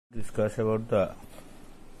Discuss about the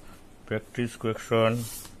practice question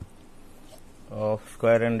of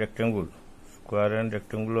square and rectangle. Square and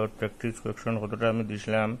rectangle practice question কতটা আমি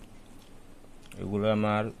দিছিলাম এগুলো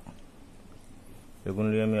আমার এগুলো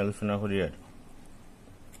নিয়ে আমি আলোচনা করি আর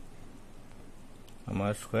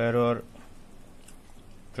আমার square or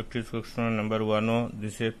practice question number 1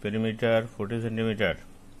 this is perimeter 40 cm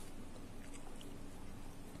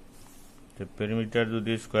the perimeter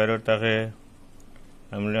যদি স্কয়ার থাকে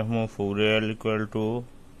আমি লিখবো 4l equal to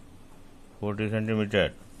 40 cm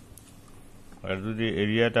আর যদি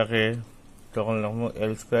এরিয়া থাকে তখন লিখবো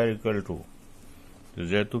l square equal to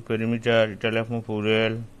যেহেতু perimeter এটা লিখবো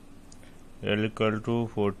 4l l equal to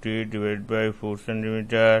 40 divided by 4 cm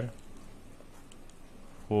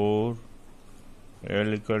 4 l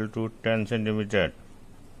equal to 10 cm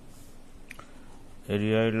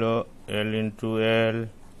area হলো l into l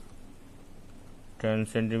 10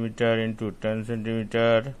 cm into 10 cm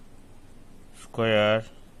square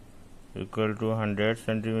equal to 100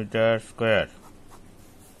 cm square.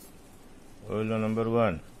 Oil number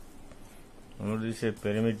 1. This is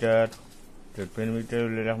perimeter. The perimeter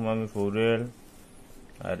will be 4l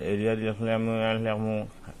and area will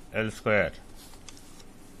L square.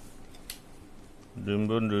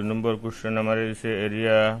 Number question number is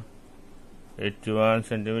area 81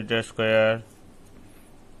 cm square.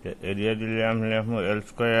 The area will L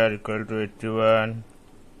square equal to 81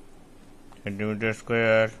 centimeter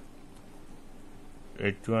square.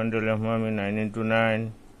 81 9 into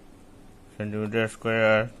 9 centimeter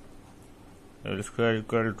square. L square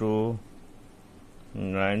equal to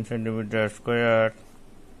 9 centimeter square.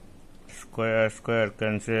 Square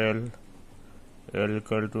cancel. L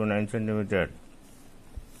equal to 9 centimeter.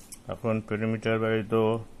 Upon perimeter by the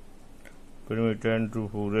perimeter into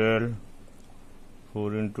 4L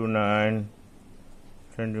 4 into 9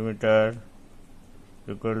 centimeter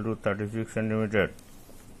equal to 36 centimeter.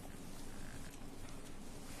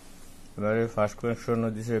 Very first question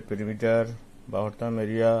this is perimeter Bahortam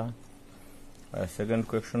area. Second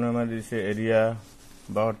question this is area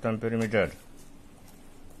Bahortam perimeter.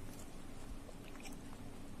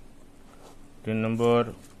 3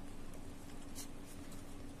 number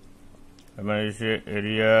this is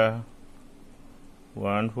area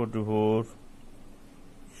 144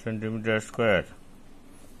 centimeter square.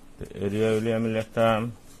 The area will be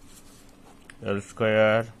L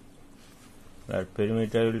square. The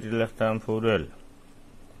perimeter will be 4L.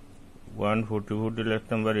 144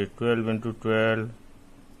 will 12 into 12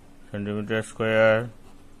 centimeter square.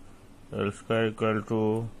 L square equal to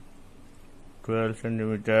 12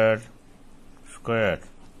 centimeter square.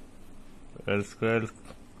 L square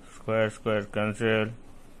square cancel.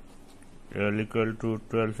 L equal to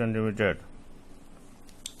 12 centimeter.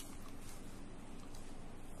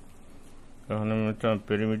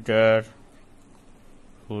 Perimeter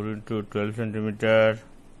 4 into 12 centimeter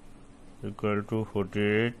equal to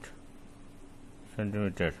 48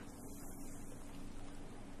 centimeter.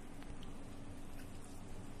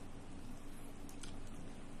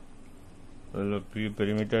 Well,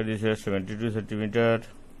 perimeter is 72 centimeter.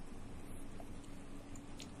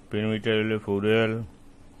 Perimeter will be 4L.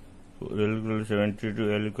 4L equal to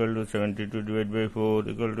 72. L equal to 72 divided by 4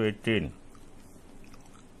 equal to 18.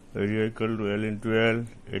 Area equal to L into L,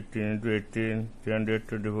 18 into 18,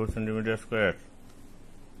 324 centimeter square.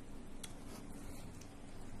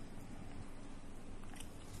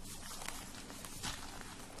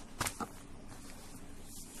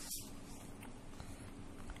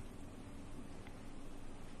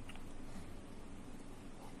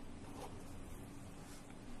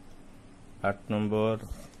 At number,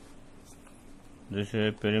 this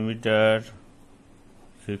is perimeter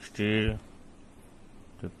 60.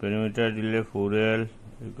 The perimeter is 4L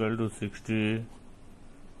equal to 60.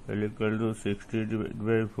 L equal to 60 divided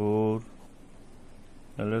by 4.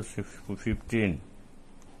 L is 15.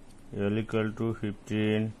 L equal to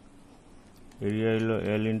 15. Area is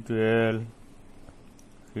L into L.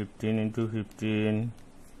 15 into 15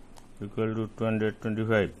 equal to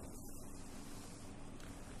 225.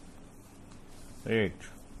 8.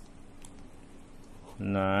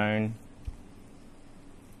 9.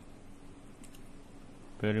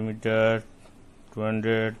 Perimeter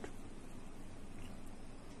 200.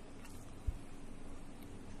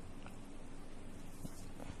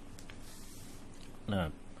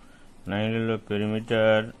 Now 9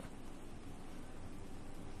 perimeter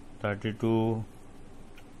 32.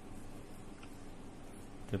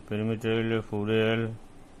 The perimeter is 4L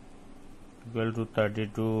equal to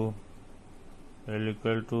 32. L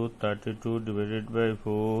equal to 32 divided by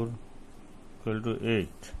 4 equal to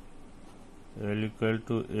 8. L equal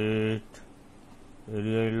to 8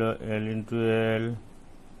 area হলো L into L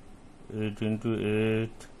 8 into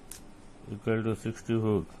 8 equal to 60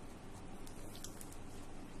 foot.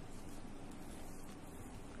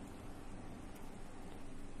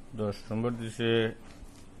 দশ নম্বর দিছে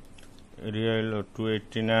area হলো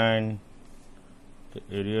 289,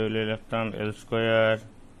 area হলে লিখতাম L square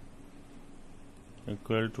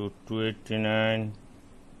equal to 289,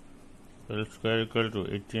 L square equal to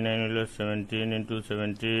 89 হলো 17 into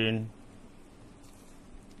 17,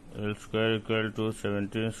 L square equal to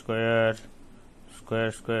 17 square,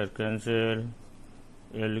 square square cancel,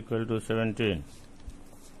 L equal to 17.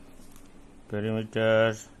 Perimeter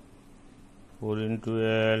 4 into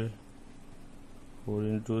L 4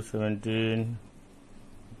 into 17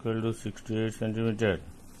 equal to 68 centimeter.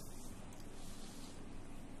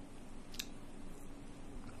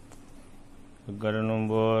 एगारो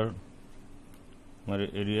number हमारे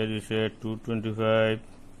area दिसे 225,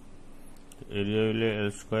 area हले L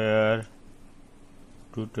square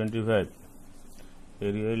 225,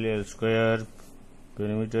 area हले L square,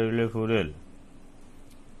 perimeter हले 4L,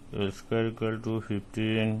 L square equal to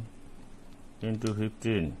 15 into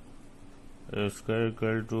 15, L square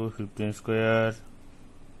equal to 15 square,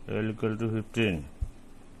 L equal to 15,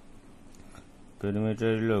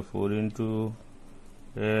 perimeter hilo 4 into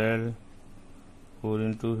L 4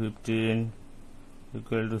 into 15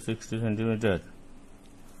 equal to 60 centimeter.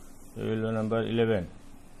 Number 11.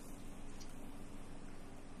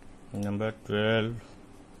 Number 12,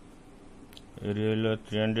 area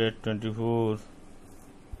 324,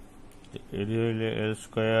 area L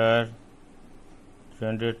square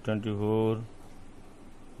 324,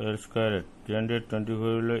 L square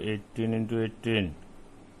 324 18 into 18,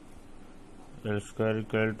 L square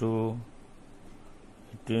equal to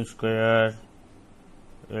 18 square,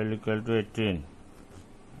 L equal to 18,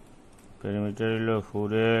 perimeter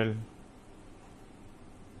 4L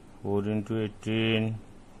 4 into 18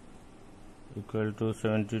 equal to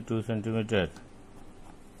 72 centimeter.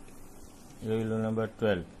 Number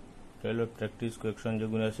 12. Practice question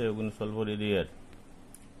যেগুলো আছে ওগুলো solve করে দিই। আর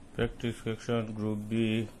practice question group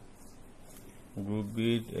B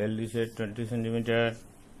L দিছে 20 centimetre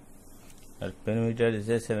আর perimeter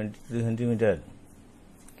দিছে 72 centimetre.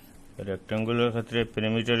 Rectangular ক্ষেত্রে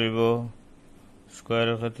perimeter হইব,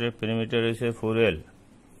 স্কোয়ারের ক্ষেত্রে পেরিমিটার হইছে 4L,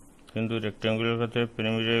 কিন্তু রেক্টাঙ্গুলার ক্ষেত্রে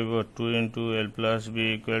পেরিমিটার হইব 2 into L plus B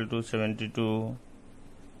equal to 72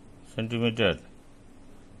 centimetre.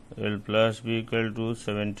 L plus B equal to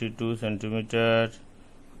 72 centimeter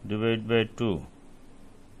divided by 2,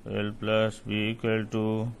 L plus B equal to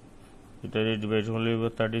এটা ডিভাইড হলে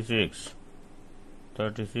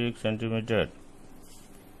 36 সেন্টিমিটার।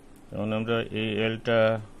 এখন আমরা এই এলটা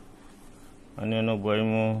আনিয়ে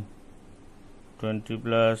বইমু 20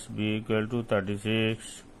 plus B equal to 36,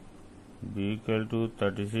 B equal to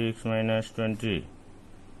 36 minus 20,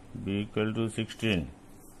 B equal to 16.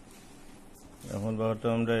 এখন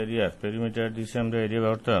বাড়তাম আমরা area, perimeter দিছে আমরা এরিয়া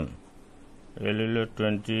বাড়তাম, L হলো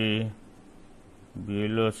 20, B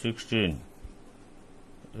হলো 16,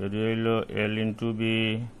 এরিয়া হলো L into B,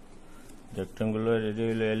 rectangular area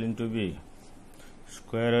হলো L into B,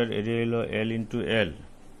 স্কোয়ারের এরিয়া হলো L into L,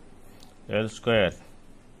 L square,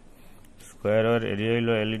 স্কোয়ারের এরিয়া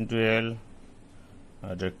হলো L into L,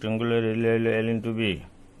 আর রেক্টাঙ্গুলার এরিয়া হলো L into B,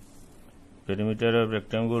 perimeter of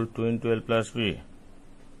রেক্টাঙ্গুল 2 into L plus B,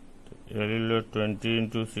 L হলো 20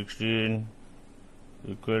 into 16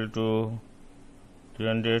 equal to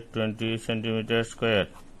 320 centimeter square.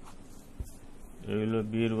 এই হলো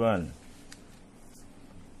B1,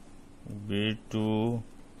 B2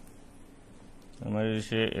 আমার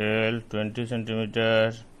দিছে L 20 সেন্টিমিটার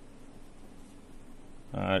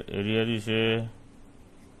আর area দিছে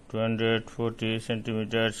 240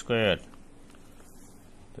 centimetre square.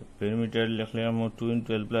 তো পেরিমিটার লিখলে আমরা 2 into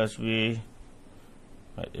L plus B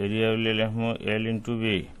আর এরিয়া হলে লিখবো L into B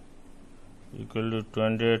equal to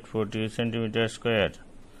 240 centimetre square.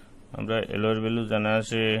 আমরা L এর ভ্যালু জানা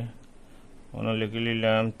আছে, ওনা লিখে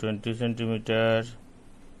নিলাম 20 সেন্টিমিটার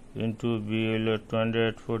into B হলো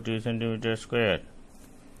 240 centimetre square,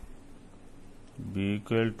 B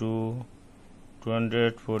equal to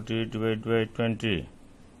 240 divided by 20,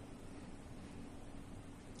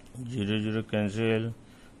 0 0 cancel,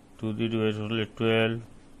 2 divided by 12,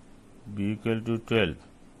 B equal to 12,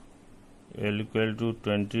 L equal to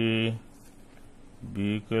 20, B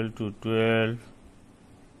equal to 12,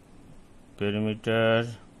 perimeter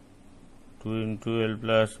 2 into L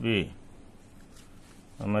plus B।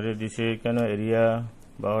 हमारे दिशे एखाने एरिया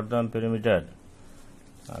बाहर पेरिमिटार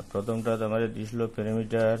और प्रथमटा हमारे दिसलो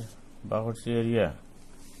पेरिमिटार बाहरसी एरिया,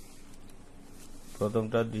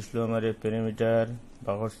 प्रथमटा दिसलो हमारे perimeter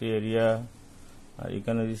बाहरसी area আর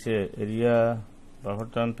এখানে দিছে এরিয়া বা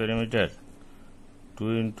করতাম perimeter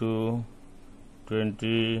 2 into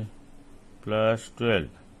 20 plus 12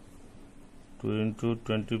 2 into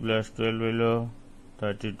 20 plus 12 হইল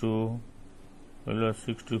 32 হইল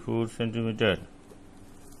 64 সেন্টিমিটার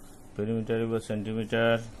পেরিমিটার হইব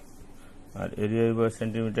সেন্টিমিটার আর এরিয়া হইব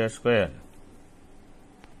সেন্টিমিটার স্কয়ার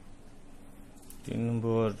 3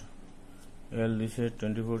 নম্বর এল দিছে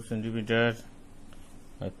 24 centimetre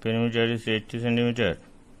R perimeter is 80 centimetre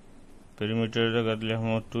perimeter জায়গা দিলে हम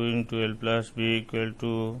 2 into l plus b equal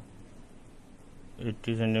to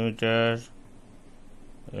 80 centimetre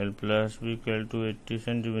l plus b equal to 80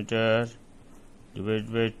 centimetre divided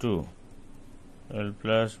by 2 l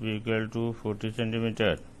plus b equal to 40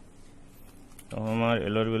 centimetre তো আমার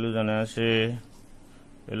l এর value জানা আছে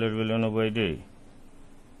l এর ভ্যালু নবাই দেই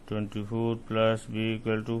 24 plus b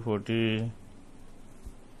equal to 40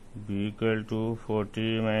 b equal to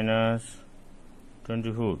 40 minus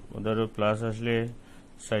 24 ওদারও plus আসলে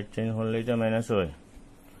side change হলে এটা মাইনাস হয়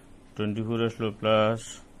 24 আসলো প্লাস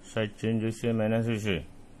সাইড চেঞ্জ হয়েছে মাইনাস হয়েছে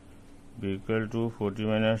b equal to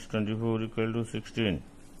 40 minus 24 equal to 16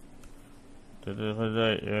 তো দেখা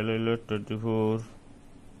যায় l হইল 24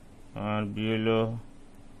 আর b হইল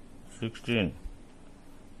 16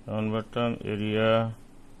 এখন বর্তাম এরিয়া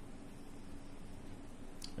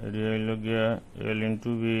হইল গিয়া l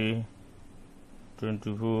into b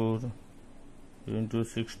 24 into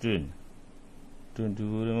 16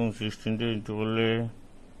 24 এবং 16 টা ইন্টু করলে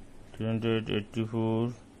 384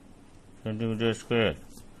 সেন্টিমিটার স্কয়ার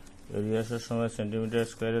এরিয়া সব সময় সেন্টিমিটার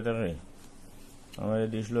স্কয়ারে থাকে আমাদের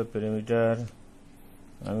দিছিল পেরিমিটার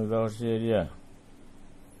আমি বাড়ছি এরিয়া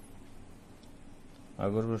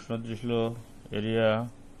আগের প্রশ্ন দিছিল এরিয়া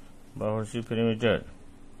বাড়ছি পেরিমিটার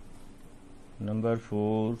নাম্বার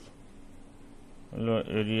 4 হলো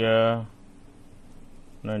এরিয়া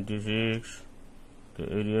 96 তো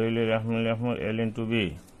এরিয়া হইলে লিখবো l into b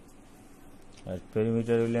আর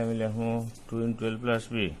পেরিমিটার হইলে আমি লিখবো 2 into l plus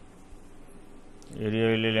b area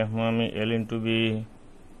হইলে লিখবো আমি l into b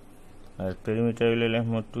আর পেরিমিটার হইলে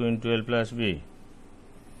লিখবো 2 into l plus b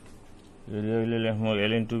area হইলে লিখবো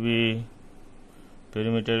l into b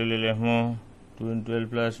পেরিমিটার হইলে লিখবো 2 into l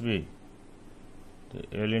plus b তো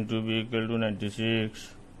l into b equal to 96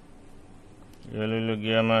 l হইলে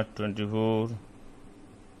গিয়ে আমার 24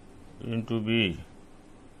 into b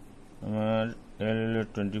আমার l হইলে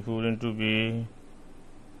 24 into b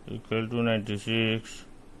equal to 96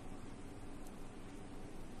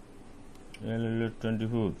 l হইলে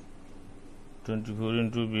 24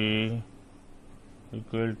 into b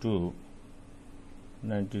equal to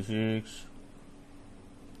 96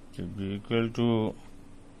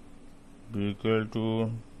 b equal to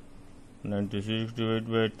 96 divided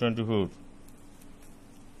by 24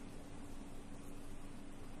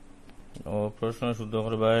 ও প্রশ্ন শুদ্ধ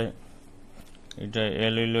করবাই এটা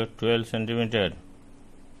l হইল 12 সেন্টিমিটার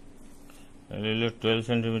l হইল 12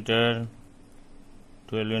 সেন্টিমিটার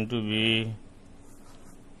 12 into b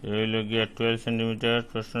হইল গিয়া 12 সেন্টিমিটার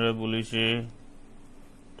প্রশ্নটা বলেছে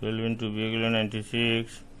 12 into b হইল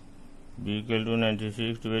 96 b equal to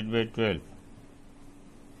 96 divided by 12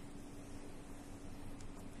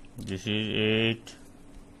 this is 8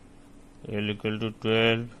 l equal to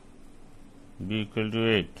 12 b equal to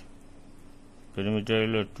 8 perimeter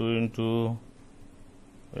হইল 2 into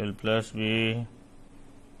l plus b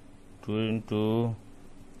 2 into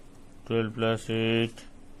 12 plus 8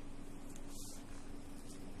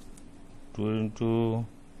 2 into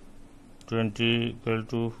 20 equal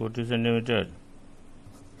to 40 centimeter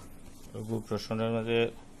প্রশ্নটার মধ্যে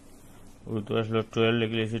উত্তর আসলো 12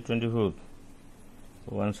 লিখলেছি 24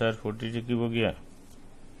 आंसर 40 की हो गया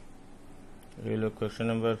ये लो क्वेश्चन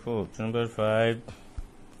नंबर 4 नंबर 5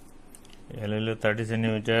 ये ले लो 30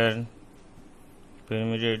 सेंटीमीटर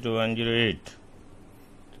पेरीमीटर टू 108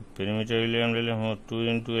 पेरीमीटर ले हम ले हम 2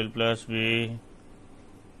 into l plus b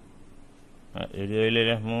area ले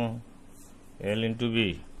हम l into b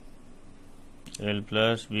l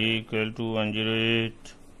plus b equal to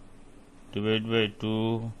 108 divided by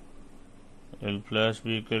 2 l plus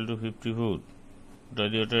b equal to 54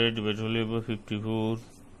 divide हो लेब 54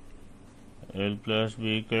 l plus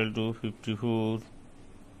b equal to 54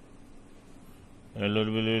 l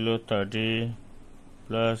और value low 30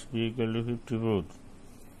 plus b equal to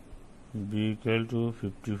 54 b equal to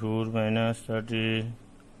 54 minus 30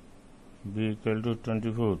 b equal to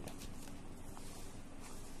 24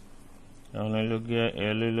 এখন হইল গিয়া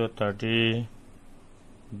l হইল 30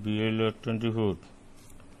 b হইল 24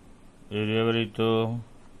 area বাড়িত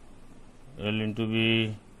l into b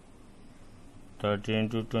 30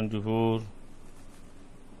 into 24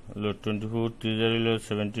 হলো 24, 3 হলো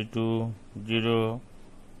 72, 0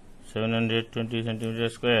 720 সেন্টিমিটার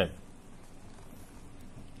স্কোয়ার।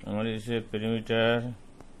 আমার এসে পেরিমিটার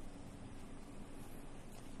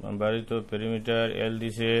বাড়িত পেরিমিটার এল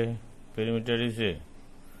দিছে, পেরিমিটার দিছে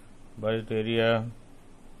বাড়িত এরিয়া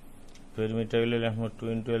পেরিমিটার হইলে লেখমো 2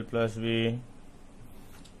 into L plus B,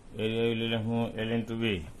 area হইলে লেখমো L into B।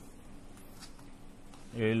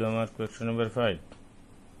 এই হইল আমার কোয়েশ্চন নাম্বার 5।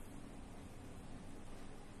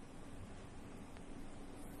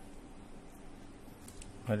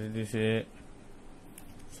 আর দিছে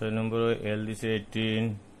 6 নম্বর এল দিছে 18,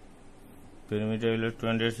 পেরিমিটার হইল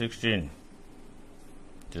 216।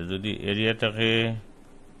 তো যদি এরিয়া থাকে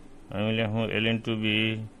আমি লিখবো L into B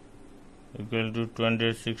equal to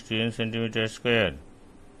 216 centimetre square.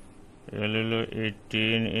 L হইল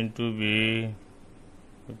 18 into B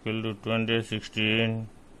equal to 216,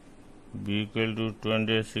 B equal to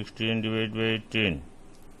 216 divided by 18।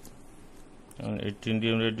 18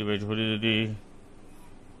 দিয়ে আমরা ডিভাইড করি, যদি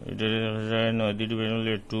এটা দেখা যায় 9 দিয়ে ডিভাইড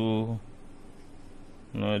হলে 2,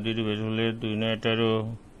 9 দিয়ে ডিভাইড হলে 2 9 18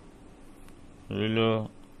 রইল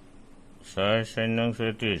 6 9 9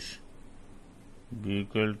 37। B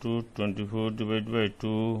equal to 24 divided by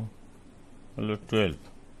 2 হলো 12।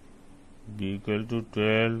 B equal to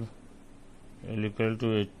 12, L equal to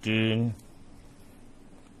 18,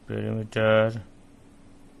 perimeter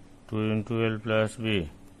 2 into L plus B,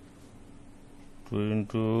 2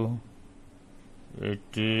 into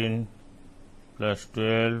 18 plus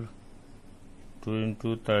 12, 2 into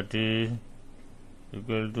 30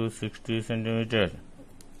 equal to 60 centimeter।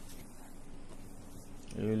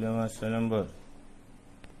 এই হইল আমার 6 নম্বর।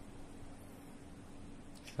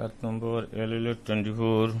 7 নম্বর L হইল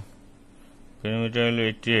 24, পেরিমিটার হইল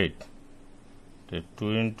 88।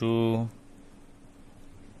 2 into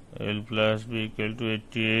L plus B equal to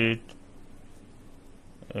 88,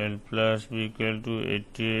 L plus B equal to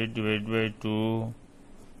 88 divided by 2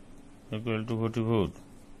 equal to 44,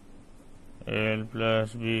 L plus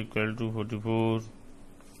B equal to 44,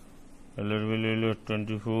 L value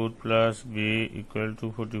 24 plus B equal to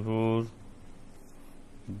 44,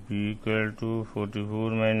 B equal to 44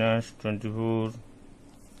 minus 24,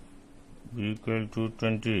 B equal to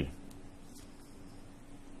 20,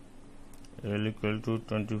 L equal to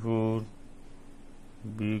 24,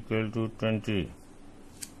 B equal to 20।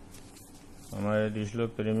 हमारे दिसलो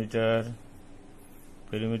perimeter,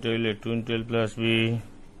 perimeter हইলে 2 into L plus B,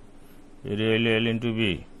 area हইলে L into B।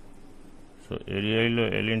 So area हইলো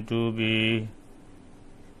L into B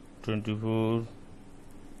 24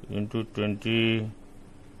 into 20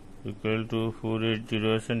 equal to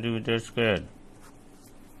 480 centimeter square।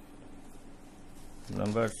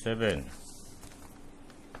 Number 7।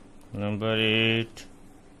 Number 8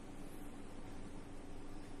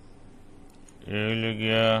 এ হইল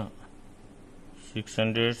গিয়া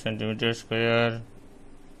 600 centimeter square,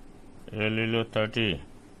 L হইল 30।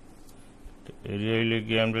 Area হইলে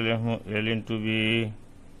গিয়া আমরা লিখবো L into B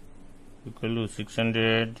equal to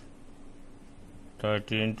 600,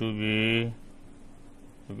 30 into B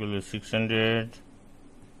equal to 600,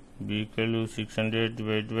 B equal to 600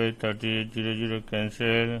 divided by 30, 0 0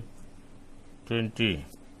 cancel, 20,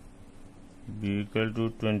 B equal to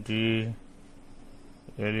 20,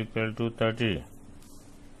 L equal to 30,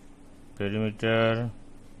 perimeter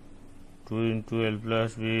 2 into L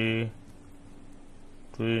plus B,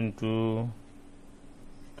 2 into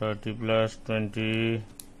 30 plus 20,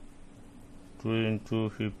 2 into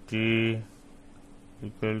 50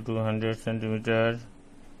 equal to 100 centimeter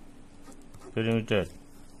perimeter।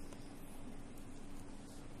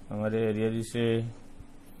 हमारे area दिसे,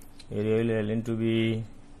 area हইল L into B,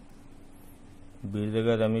 বির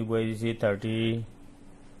জায়গাত আমি বই দিছি 30,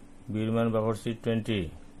 বির মান বাকরছি 20,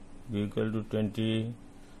 B equal to 20,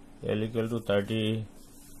 L equal to 30,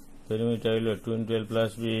 perimeter হইল 2 into L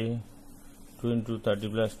plus B, 2 into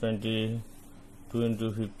 30 plus 20, 2 into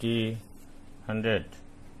 50, 100।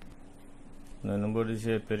 9 নম্বর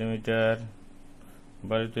দিছে পেরিমিটার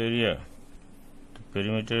বাড়িত এরিয়া।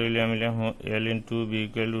 পেরিমিটার হইলে আমি লিখবো L into B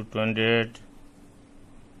equal to 200,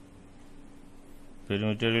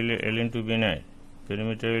 perimeter হইলে L into B নাই,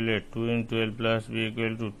 পেরিমিটার হইলে 2 into L plus B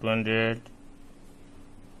equal to 200,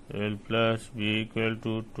 L plus B equal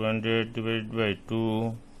to 200 divided by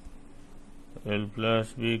 2, L plus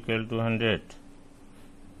B equal to 100,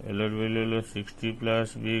 L এর value হলো 60 plus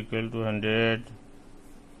B equal to 100,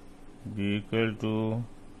 B equal to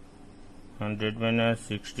 100 minus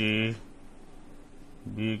 60,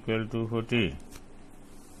 B equal to 40,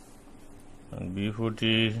 and B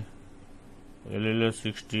 40, L হলো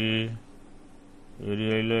 60,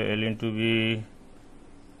 area হইলো L into B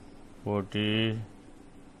 40,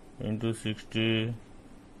 into 60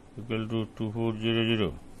 equal to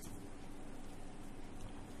 2400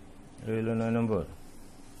 এই হলো 9 নম্বর।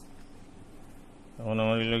 এখন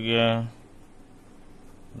আমার গিয়া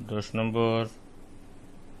 10 নম্বর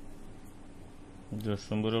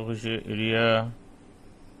হচ্ছে এরিয়া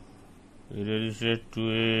দিছে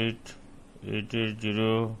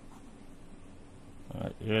 28880 আর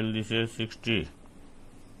এল দিছে 60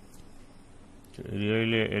 এরিয়া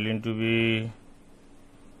হইলে L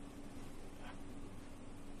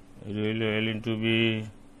into B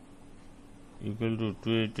equal to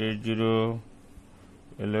 2880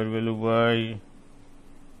 L এর value by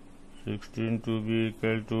 60 into B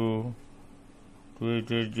equal to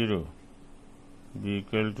 2880 B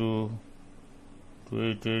equal to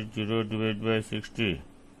 2880 divided by 60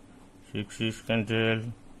 6 is cancel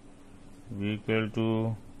B equal to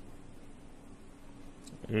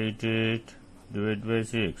 88 divided by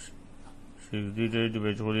 6 divided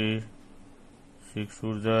by 6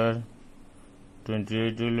 4 are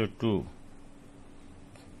 28 will 2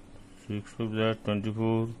 6 4 are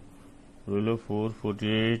 24 will 4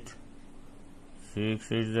 48 6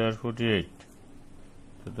 8 are 48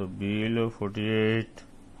 so the B will 48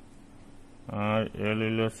 R L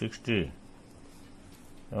হলো 60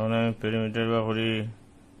 এখন আমি perimeter বা করি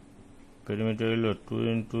perimeter হলো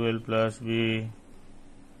 2 into L plus B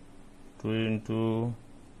 2 into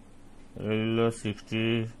L হলো 60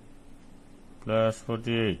 plus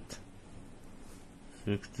 48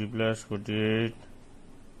 60 plus 48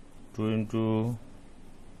 2 into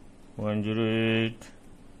 108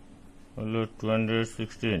 হলো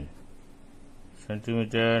 216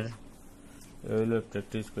 centimetre হলো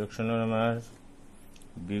practice কোয়েকশনের আমার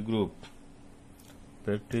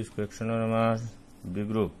বি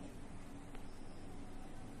গ্রুপ